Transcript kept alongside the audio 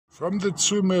From the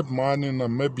Tsumeb mine in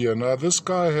Namibia. Now this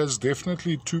guy has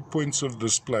definitely 2 points of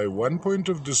display. One point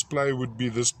of display would be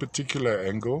this particular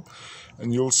angle,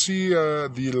 and you'll see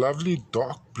the lovely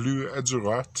dark blue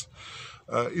azurite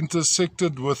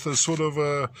intersected with a sort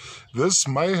of this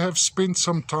may have spent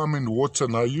some time in water.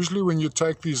 Now usually when you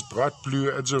take these bright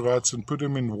blue azurites and put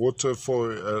them in water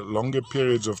for longer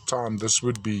periods of time, this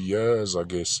would be years, I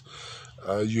guess.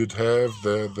 You'd have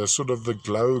the sort of the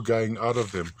glow going out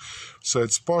of them. So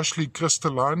it's partially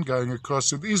crystalline going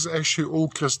across. It is actually all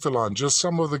crystalline. Just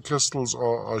some of the crystals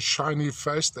are shiny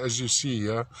faced, as you see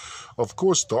here. Of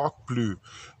course, dark blue.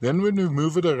 Then when we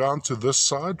move it around to this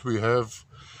side, we have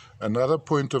another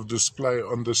point of display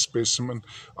on the specimen.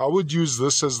 I would use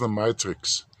this as the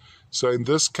matrix. So in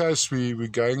this case, we're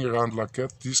going around like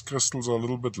that. These crystals are a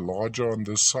little bit larger on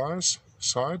this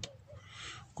side.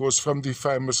 Of course, from the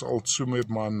famous old Tsumeb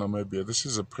mine, Namibia, this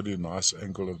is a pretty nice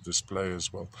angle of display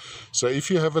as well. So if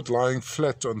you have it lying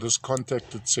flat on this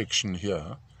contacted section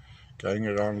here, going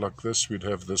around like this, we'd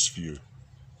have this view.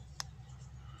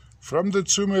 From the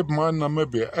Tsumeb mine,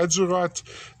 Namibia, azurite,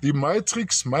 the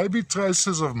matrix, maybe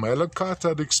traces of malachite,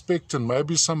 I'd expect, and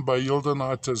maybe some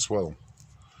baeldonite as well.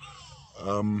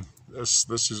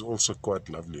 This is also quite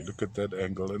lovely. Look at that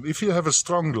angle. And if you have a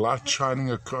strong light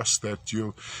shining across that,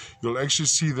 you'll actually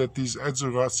see that these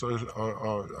azurites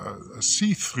are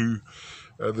see-through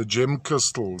the gem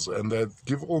crystals, and they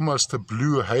give almost a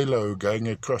blue halo going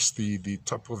across the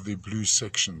top of the blue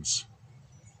sections.